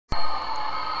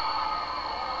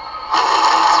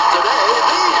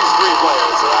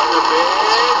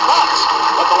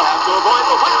to avoid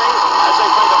the whammy as they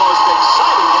play the most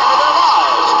exciting game of their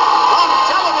lives. From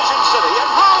Television City in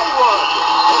Hollywood,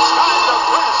 it's time to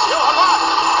press your luck.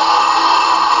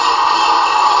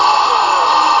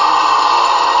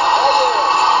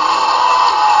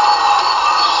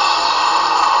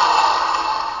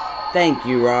 Thank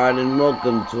you, Rod, and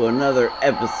welcome to another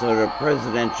episode of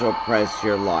Presidential Press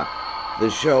Your Luck, the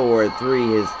show where three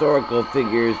historical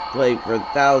figures play for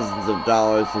thousands of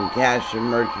dollars in cash and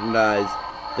merchandise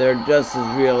that are just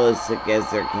as realistic as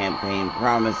their campaign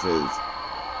promises.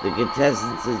 The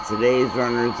contestants in today's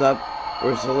runners-up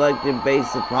were selected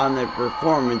based upon their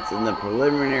performance in the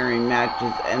preliminary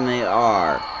matches, and they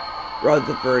are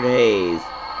Rutherford Hayes,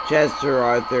 Chester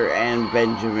Arthur, and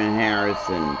Benjamin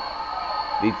Harrison.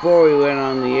 Before we went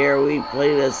on the air, we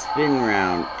played a spin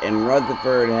round, and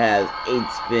Rutherford has 8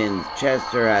 spins,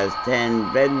 Chester has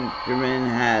 10, Benjamin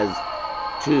has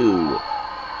 2.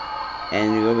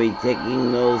 And you're going to be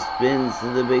taking those spins to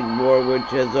the big board,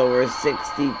 which has over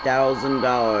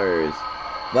 $60,000.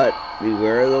 But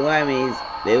beware of the whammies.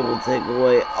 They will take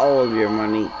away all of your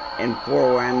money, and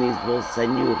 4 whammies will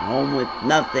send you home with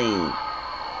nothing.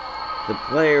 The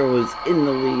player who's in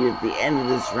the lead at the end of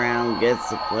this round gets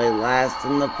to play last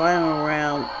in the final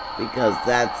round, because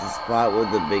that's the spot with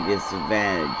the biggest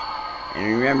advantage. And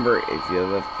remember, if you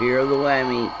have a fear of the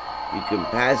whammy, you can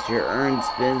pass your earned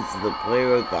spins to the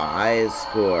player with the highest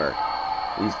score.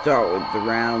 We start with the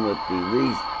round with the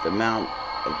least amount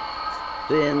of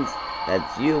spins.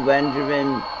 That's you,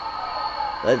 Benjamin.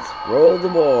 Let's roll the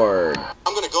board.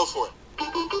 I'm going to go for it.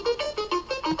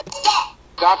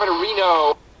 Stop it,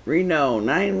 Reno. Reno,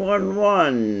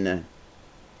 911.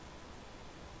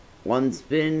 1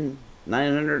 spin,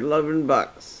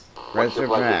 $911. Press or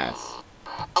pass.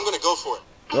 I'm going to go for it.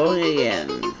 Going again.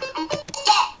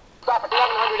 Stop it,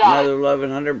 $1,100. Another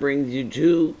 $1,100 brings you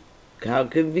to How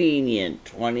Convenient,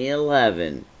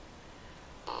 2011.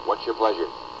 What's your pleasure?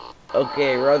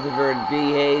 Okay, Rutherford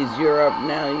B. Hayes, you're up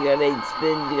now. You got 8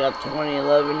 spins. You got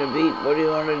 2011 to beat. What do you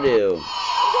want to do?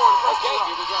 Okay,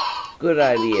 here we go. Good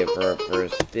idea for a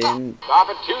first spin. Stop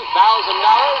it,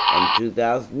 $2,000. And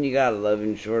 2,000, you got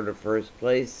 11 short of first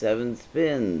place, 7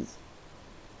 spins.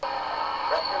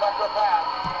 Press your luck or pass.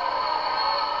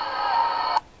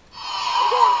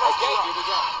 Okay, here we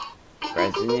go.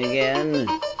 Pressing again.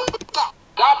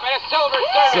 Stop it, a silver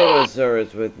service. Silver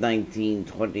service with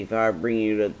 19.25, bringing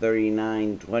you to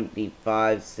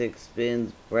 39.25, 6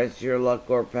 spins. Press your luck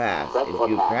or pass. If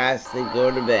you pass, they go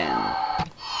to Ben.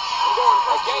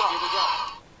 Okay, here we go.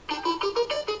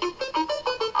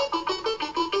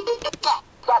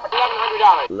 Stop it,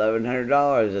 $1,100.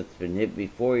 $1,100, that's been hit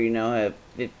before. You now have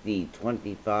 50,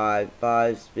 25,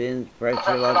 5 spins. Press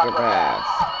your luck or pass.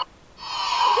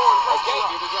 Okay,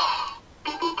 here we go.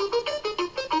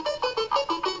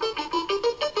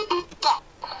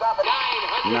 Stop it,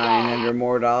 $900. $900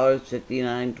 more dollars,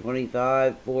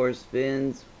 59.25, 4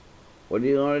 spins. What do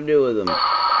you want to do with them? Press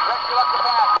your luck or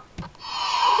pass.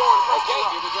 Okay,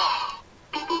 here we go.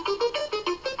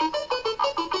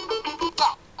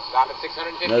 Stop at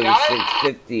 $650. Another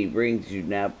 650 brings you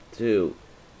now to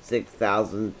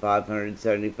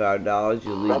 $6,575.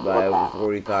 You lead by over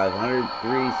 4,500.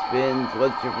 3 spins.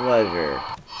 What's your pleasure?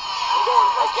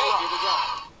 Okay, here we go.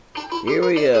 Here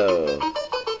we go.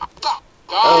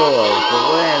 Oh, the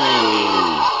whammy.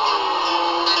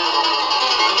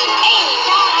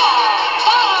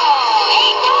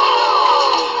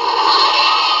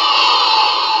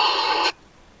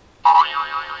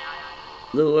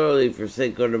 A little early for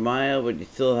Cinco de Mayo, but you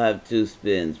still have 2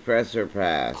 spins. Press or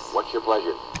pass. What's your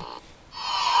pleasure?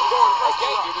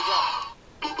 Okay, here we go.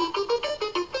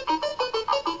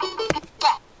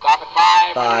 Stop at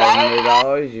 $500.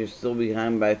 $500. You're still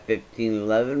behind by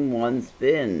 15.11. 1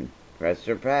 spin. Press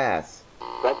or pass.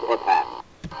 Press or pass.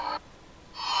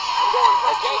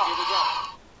 Okay, here we go.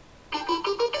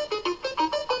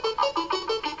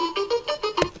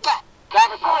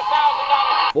 Stop at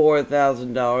 $4,000.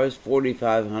 $4,000,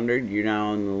 4,500. You're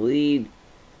now in the lead.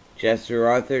 Chester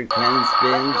Arthur, 10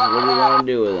 spins. What do you want to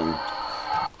do with them?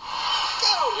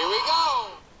 Here we go.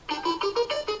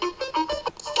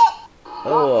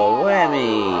 Oh, a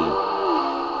whammy.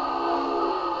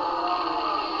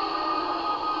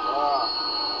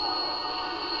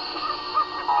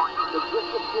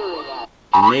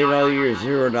 You made all your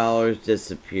 $0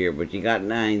 disappear, but you got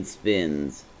 9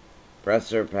 spins.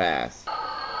 Press or pass.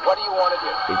 What do you want to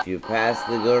do? If you pass,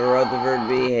 they go to Rutherford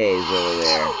B. Hayes over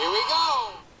there. Here we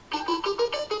go.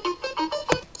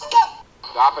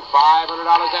 Stop at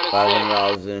 $500 and a spin.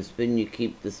 $500 in a spin. You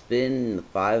keep the spin. The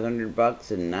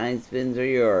 $500 and 9 spins are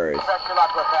yours. Press your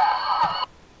luck or pass.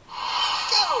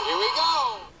 Here we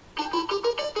go.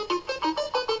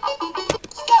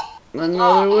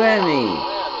 Another whammy.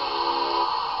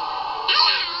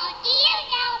 Hello, do you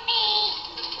know me?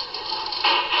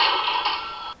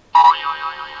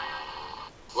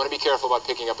 You want to be careful about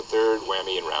picking up a third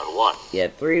whammy in round 1. Yeah,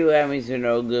 3 whammies are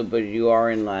no good, but you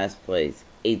are in last place.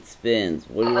 8 spins.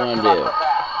 What do you want to do?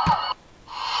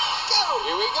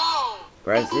 Here we go.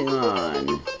 Pressing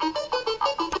on.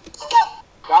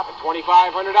 Stop at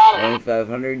 $2,500.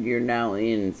 2,500, you're now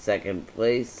in second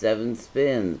place. 7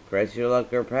 spins. Press your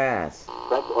luck or pass.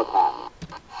 Press or pass.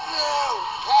 No,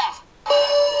 pass.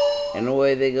 And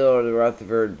away they go to the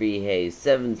Rutherford B. Hayes.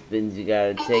 7 spins you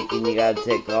gotta take, and you gotta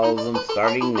take all of them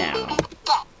starting now.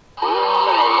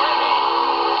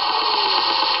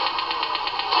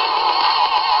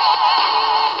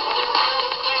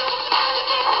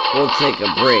 We'll take a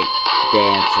break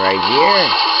dance right here.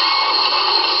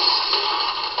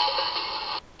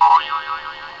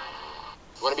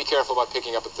 You want to be careful about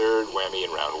picking up a third whammy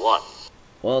in round 1.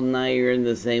 Well, now you're in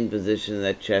the same position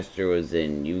that Chester was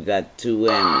in. You got 2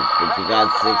 whammies, but you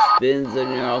got 6 spins,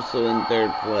 and you're also in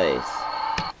 3rd place.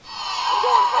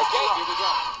 Okay, here we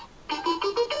go.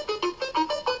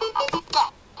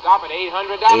 Stop at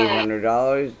 $800.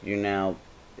 $800, you're now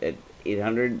at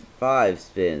 805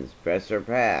 spins. Press or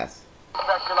pass.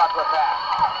 Press your luck or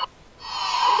pass.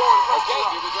 Okay,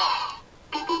 here we go.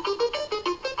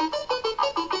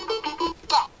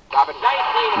 Stop at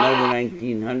 $1,900. Another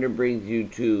 1,900 brings you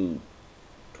to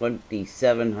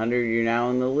 2,700. You're now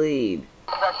in the lead.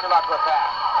 Press your luck or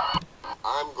pass.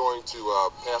 I'm going to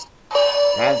pass.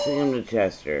 Passing him to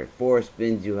Chester. 4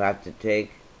 spins you have to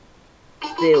take.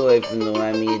 Stay away from the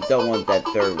whammy. You don't want that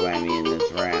 3rd whammy in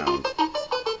this round.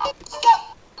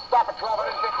 Stop at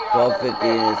 $1,250. $1,250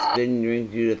 in a spin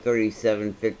brings you to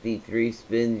 3,750. 3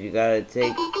 spins you gotta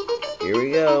take. Here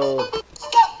we go.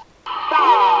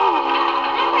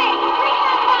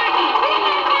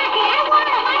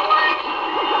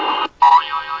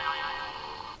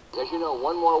 As you know,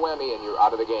 one more whammy and you're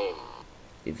out of the game.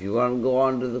 If you want to go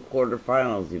on to the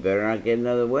quarterfinals, you better not get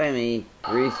another whammy.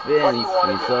 3 spins. You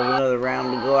still have another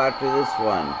round to go after this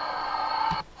one. No,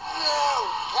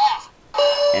 pass.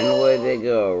 And away they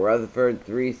go. Rutherford,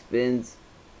 3 spins.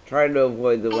 Try to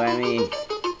avoid the whammy.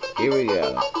 Here we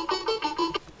go.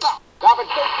 Stop at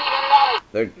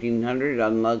 $1,300. 1,300,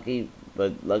 unlucky,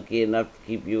 but lucky enough to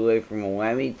keep you away from a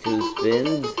whammy. 2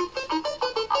 spins.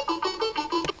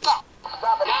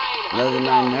 Stop at Another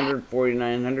 900,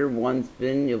 4,900, 1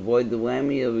 spin. You avoid the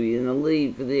whammy, you'll be in the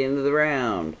lead for the end of the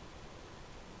round.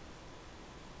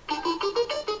 Stop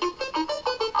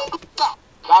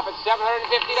at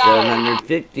 $750.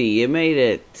 750, you made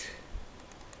it.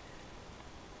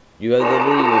 You have the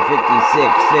lead with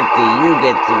 56-50. You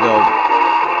get to go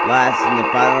last in the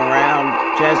final round.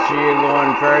 Chester, you're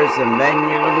going first, and Ben,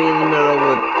 you're going to be in the middle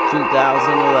with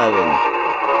 2011.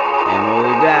 And we'll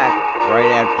be back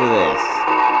right after this.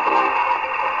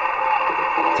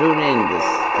 Tune in to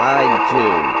Side 2,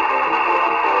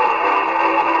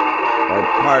 or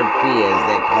Part B as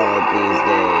they call it these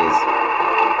days.